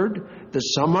heard that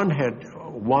someone had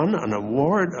won an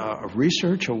award, a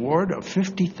research award of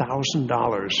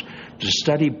 $50,000 to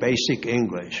study basic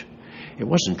English. It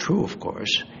wasn't true, of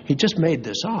course. He just made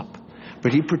this up.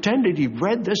 But he pretended he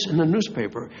read this in the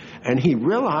newspaper, and he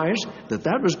realized that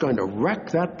that was going to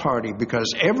wreck that party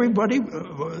because every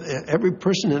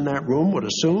person in that room would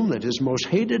assume that his most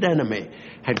hated enemy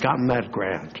had gotten that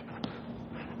grant.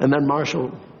 And then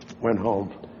Marshall went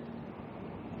home.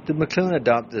 Did McLuhan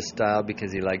adopt this style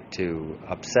because he liked to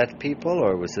upset people,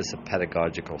 or was this a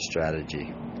pedagogical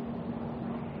strategy?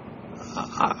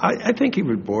 I think he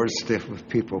would bore stiff with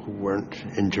people who weren't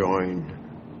enjoying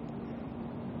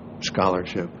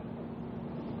scholarship.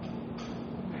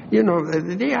 You know,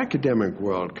 the academic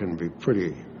world can be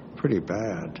pretty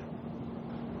bad.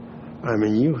 I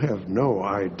mean, you have no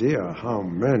idea how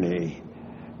many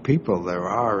people there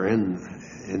are in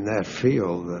that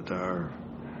field that are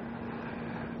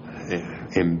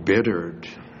embittered.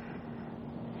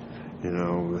 You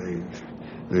know,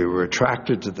 they were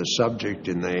attracted to the subject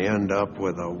and they end up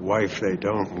with a wife they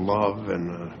don't love and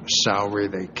a salary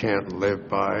they can't live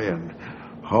by and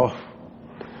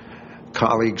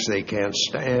colleagues they can't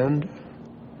stand.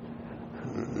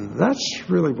 That's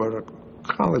really what a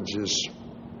college is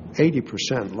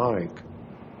 80% like.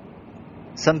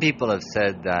 Some people have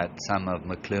said that some of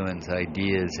McLuhan's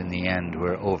ideas in the end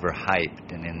were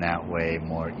overhyped and in that way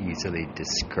more easily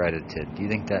discredited. Do you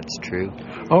think that's true?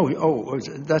 Oh,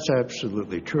 that's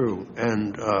absolutely true.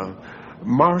 And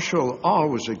Marshall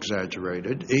always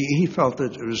exaggerated. He felt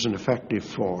that it was an effective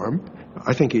form.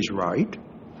 I think he's right.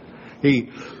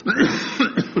 He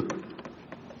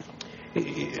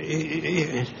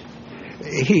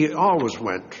always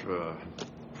went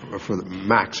for the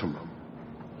maximum.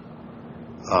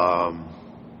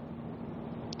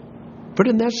 But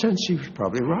in that sense, he was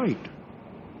probably right.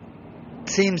 It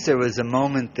seems there was a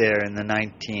moment there in the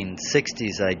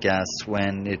 1960s, I guess,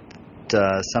 when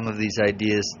some of these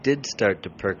ideas did start to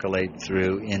percolate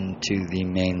through into the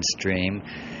mainstream,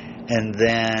 and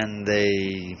then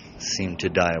they seemed to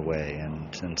die away,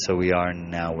 and so we are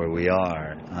now where we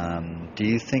are. Do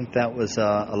you think that was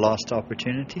a lost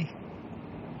opportunity?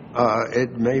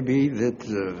 It may be that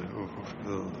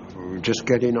we're just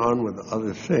getting on with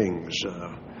other things.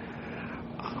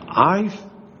 I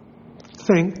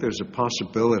think there's a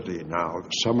possibility now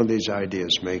that some of these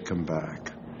ideas may come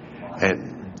back.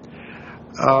 And,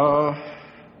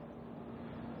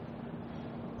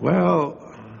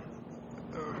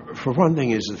 for one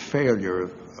thing is the failure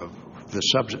of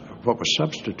what was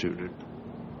substituted.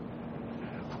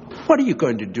 What are you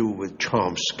going to do with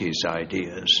Chomsky's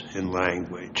ideas in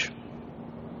language?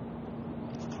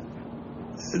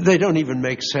 They don't even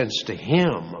make sense to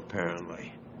him,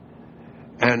 apparently.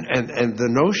 And the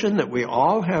notion that we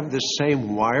all have this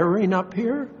same wiring up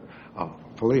here? Oh,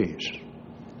 please.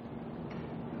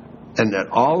 And that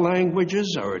all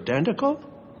languages are identical?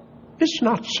 It's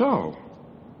not so.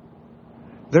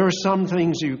 There are some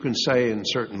things you can say in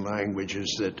certain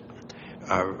languages that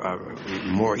are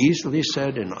more easily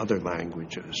said in other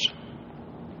languages.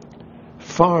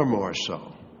 Far more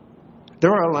so.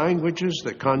 There are languages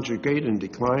that conjugate and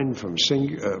decline from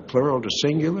plural to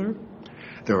singular.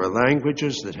 There are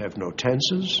languages that have no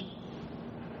tenses.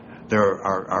 There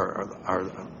are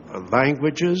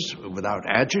languages without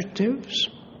adjectives.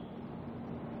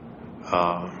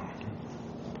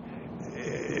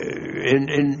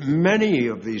 In many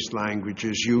of these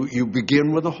languages, you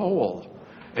begin with a whole,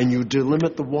 and you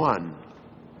delimit the one.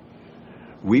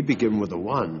 We begin with a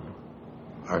one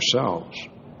ourselves.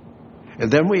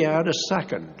 And then we add a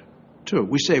second, two.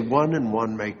 We say one and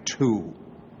one make two.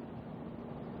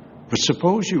 But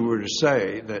suppose you were to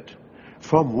say that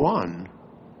from one,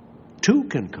 two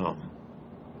can come.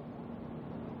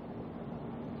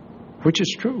 Which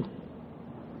is true.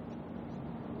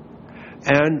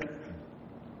 And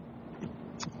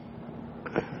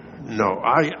no,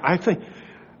 I think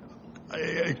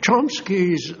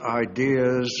Chomsky's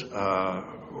ideas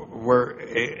were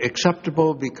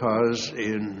acceptable because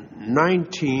in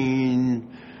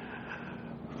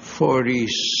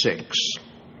 1946,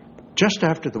 just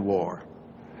after the war,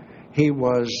 he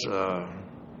was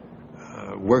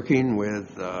working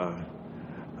with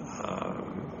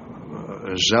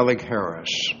Zelig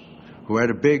Harris, who had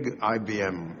a big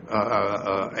IBM,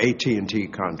 AT&T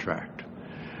contract.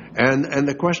 And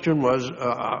the question was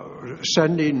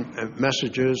sending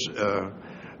messages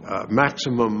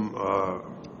maximum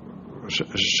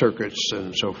circuits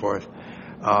and so forth,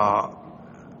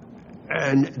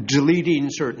 and deleting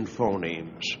certain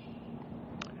phonemes.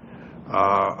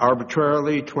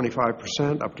 Arbitrarily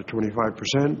 25%, up to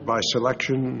 25%, by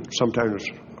selection sometimes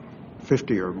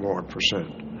 50 or more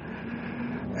percent.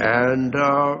 And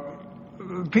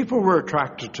people were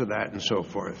attracted to that and so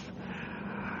forth.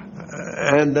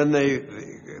 And then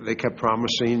they kept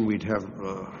promising we'd have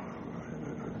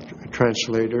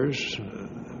translators,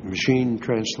 machine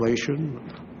translation,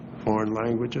 foreign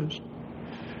languages.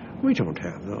 We don't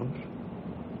have those.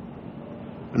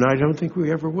 And I don't think we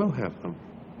ever will have them.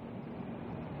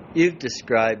 You've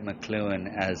described McLuhan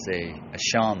as a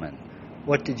shaman.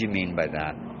 What did you mean by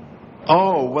that?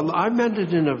 Oh, well, I meant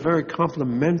it in a very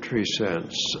complimentary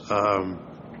sense.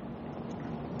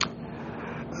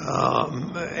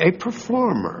 A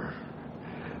performer.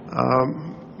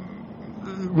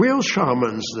 Real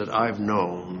shamans that I've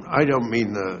known, I don't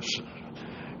mean the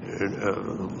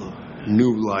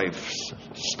new life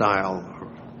style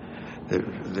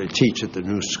they teach at the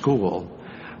new school,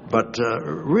 but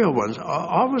real ones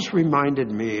always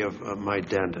reminded me of my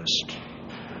dentist.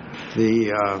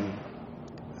 There's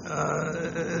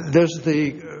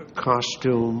the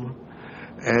costume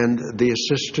and the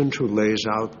assistant who lays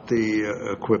out the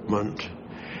equipment,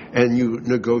 and you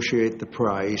negotiate the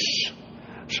price,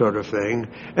 sort of thing.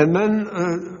 And then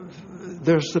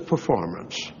there's the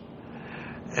performance.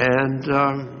 And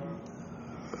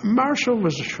Marshall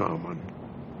was a shaman.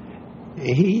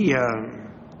 He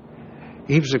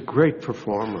was a great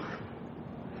performer.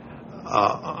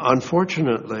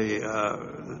 Unfortunately,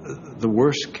 the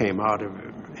worst came out of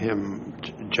him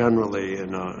generally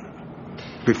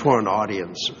before an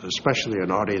audience, especially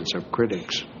an audience of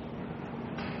critics.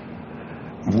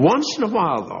 Once in a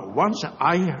while, though, once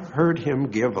I heard him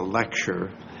give a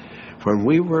lecture when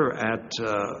we were at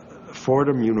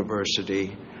Fordham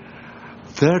University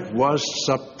that was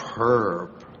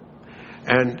superb.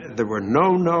 And there were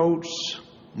no notes,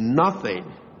 nothing.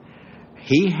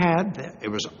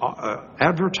 It was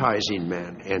advertising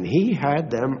men, and he had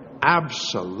them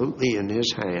absolutely in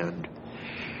his hand.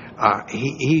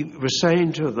 He was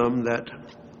saying to them that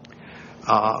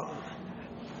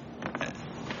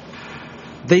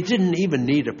they didn't even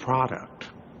need a product.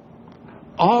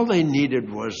 All they needed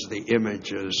was the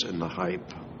images and the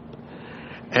hype.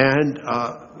 And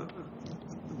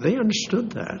they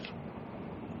understood that.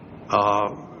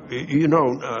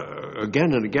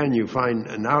 Again and again you find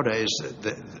nowadays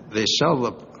that they sell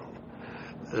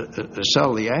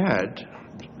the ad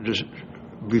just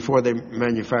before they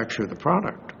manufacture the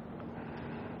product.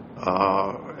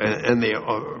 And they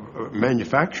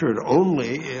manufacture it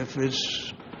only if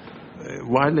it's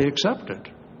widely accepted.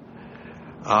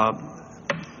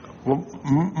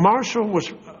 Marshall was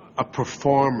a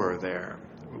performer there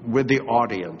with the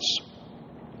audience.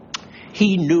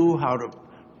 He knew how to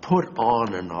put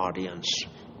on an audience,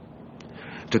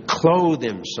 to clothe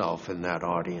himself in that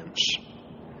audience,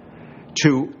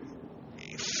 to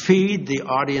feed the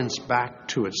audience back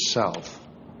to itself.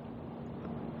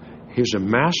 He was a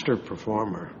master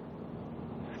performer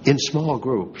in small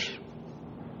groups.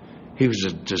 He was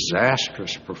a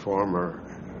disastrous performer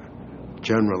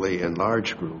generally in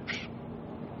large groups.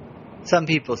 Some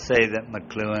people say that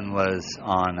McLuhan was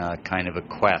on a kind of a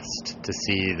quest to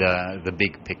see the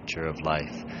big picture of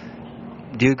life.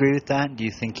 Do you agree with that? Do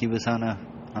you think he was on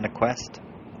a quest?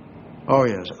 Oh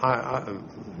yes, I'm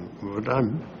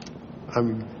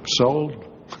sold.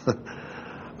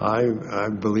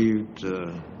 I've believed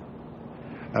in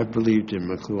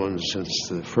McLuhan since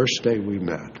the first day we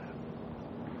met,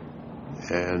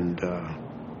 and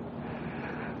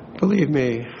believe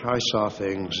me, I saw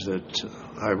things that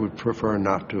I would prefer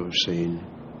not to have seen.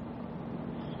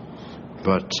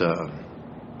 But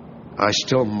I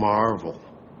still marvel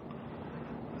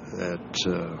at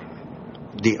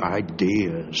the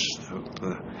ideas,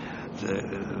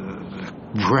 the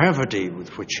gravity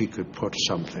with which he could put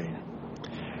something.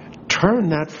 Turn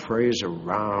that phrase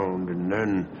around and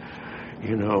then,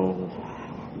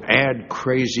 add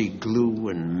crazy glue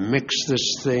and mix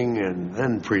this thing and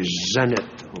then present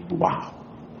it. Wow.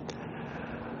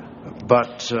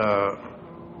 But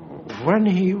when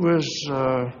he was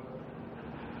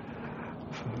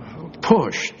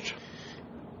pushed,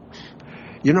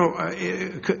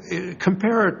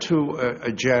 compare it to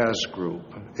a jazz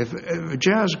group. If a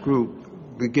jazz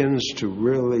group begins to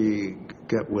really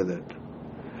get with it,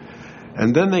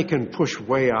 and then they can push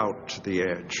way out to the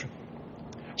edge.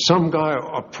 Some guy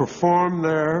will perform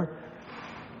there,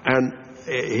 and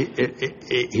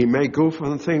he may goof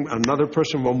on the thing. Another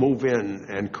person will move in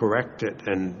and correct it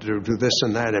and do this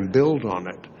and that and build on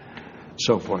it,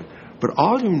 so forth. But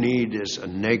all you need is a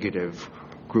negative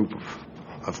group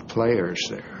of players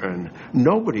there, and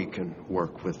nobody can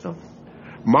work with them.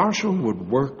 Marshall would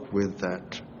work with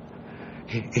that.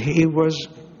 He was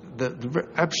the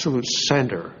absolute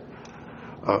center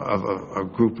of a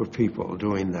group of people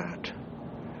doing that.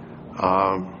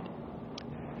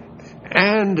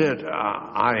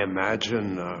 I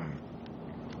imagine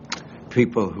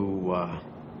people who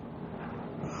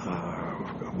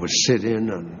would sit in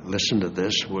and listen to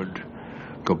this would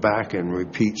go back and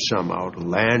repeat some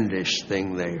outlandish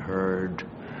thing they heard.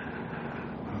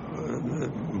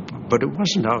 But it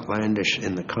wasn't outlandish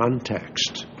in the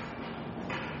context.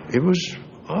 It was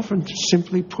often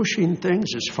simply pushing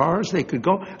things as far as they could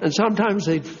go, and sometimes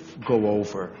they'd go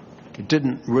over. It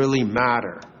didn't really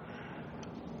matter.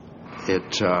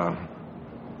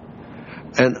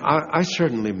 And I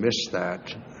certainly miss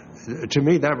that. To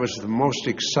me, that was the most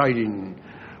exciting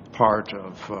part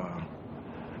of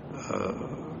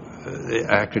the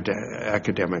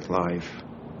academic life,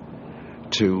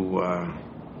 to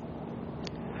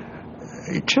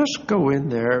just go in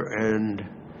there and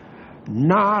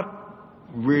not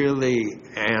really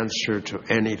answer to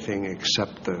anything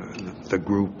except the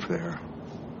group there.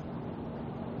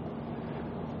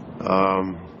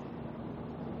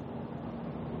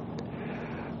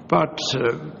 But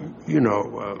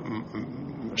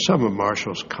some of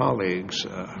Marshall's colleagues,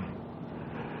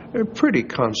 they're pretty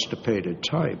constipated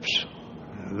types.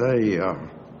 They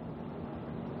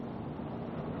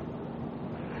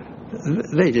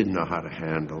didn't know how to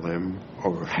handle him.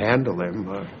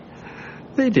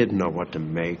 They didn't know what to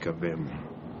make of him.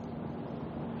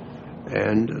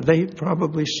 And they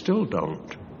probably still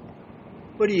don't.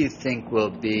 What do you think will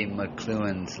be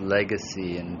McLuhan's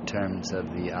legacy in terms of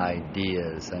the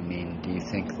ideas? I mean, do you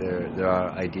think there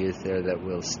are ideas there that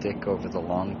will stick over the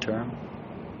long term?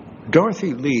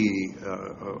 Dorothy Lee,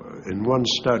 in one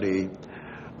study,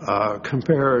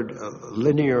 compared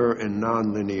linear and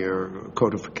nonlinear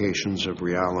codifications of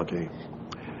reality.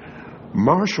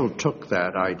 Marshall took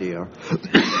that idea,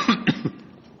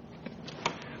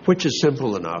 which is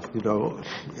simple enough.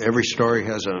 Every story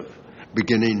has a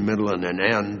beginning, middle, and an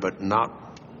end, but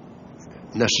not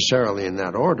necessarily in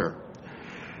that order.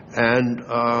 And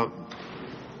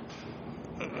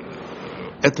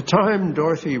at the time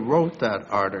Dorothy wrote that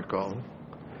article,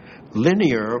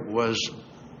 linear was,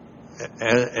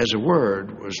 as a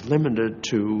word, was limited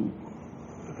to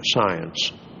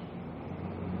science.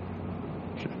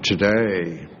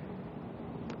 Today,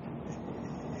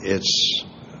 it's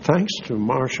thanks to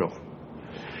Marshall.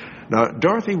 Now,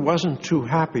 Dorothy wasn't too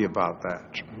happy about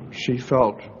that. She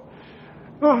felt,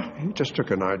 he just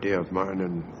took an idea of mine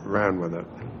and ran with it.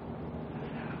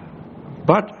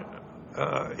 But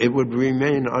it would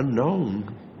remain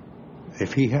unknown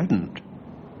if he hadn't.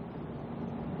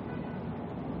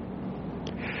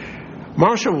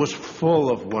 Marshall was full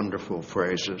of wonderful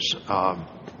phrases.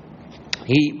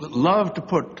 He loved to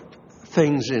put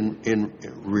things in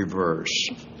reverse.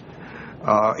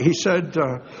 He said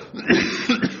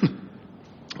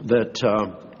that,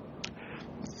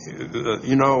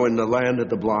 in the land of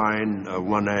the blind, a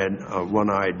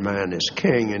one-eyed man is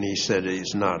king, and he said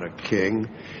he's not a king,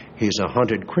 he's a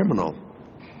hunted criminal.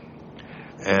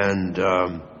 And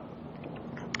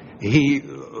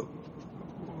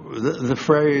the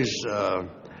phrase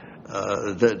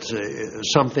that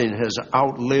something has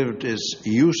outlived its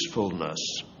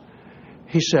usefulness,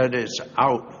 he said it's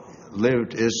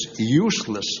outlived its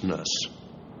uselessness.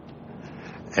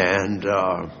 And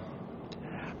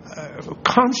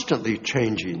constantly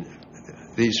changing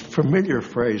these familiar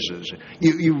phrases.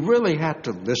 You really had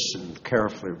to listen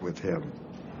carefully with him.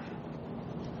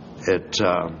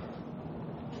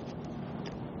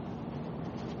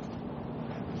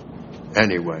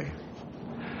 Anyway,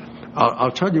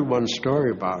 I'll tell you one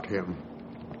story about him.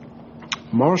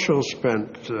 Marshall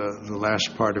spent the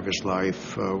last part of his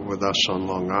life with us on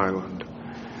Long Island.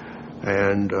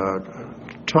 And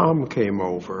Tom came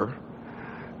over,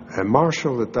 and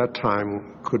Marshall at that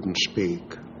time couldn't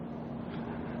speak.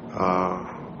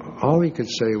 All he could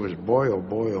say was, boy, oh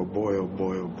boy, oh boy, oh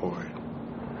boy, oh boy.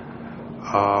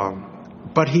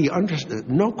 But he understood,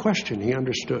 no question, he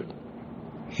understood.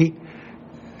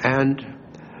 And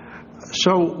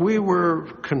so we were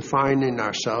confining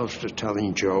ourselves to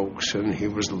telling jokes, and he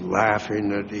was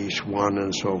laughing at each one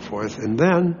and so forth. And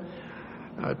then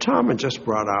Tom had just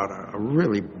brought out a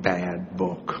really bad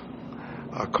book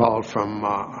called From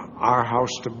Our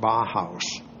House to Bauhaus.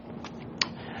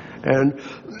 And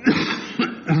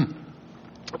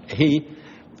he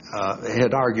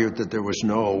had argued that there was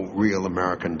no real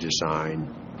American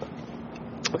design.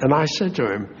 And I said to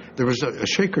him, there was a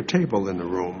shaker table in the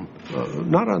room,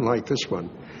 not unlike this one.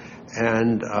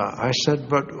 And I said,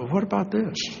 but what about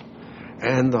this?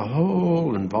 And the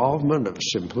whole involvement of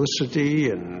simplicity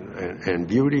and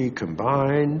beauty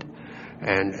combined,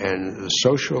 and the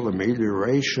social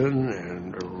amelioration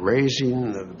and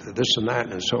raising this and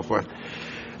that and so forth.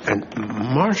 And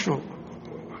Marshall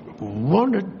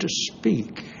wanted to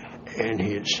speak, and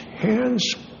his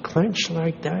hands clenched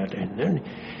like that, and then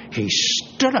he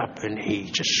stood up and he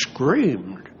just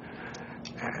screamed.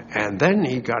 And then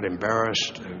he got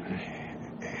embarrassed, and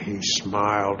he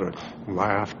smiled and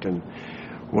laughed and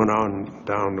went on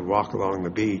down to walk along the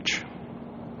beach.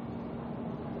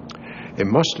 It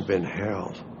must have been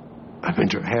hell. I mean,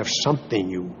 to have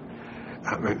something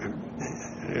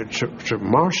to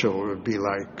Marshall, it would be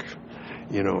like,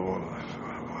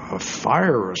 a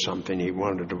fire or something. He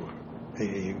wanted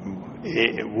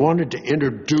to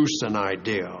introduce an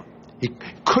idea. He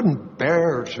couldn't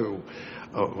bear to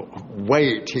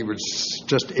wait. He would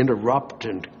just interrupt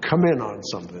and come in on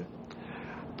something.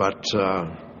 But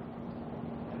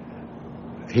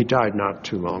he died not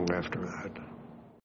too long after that.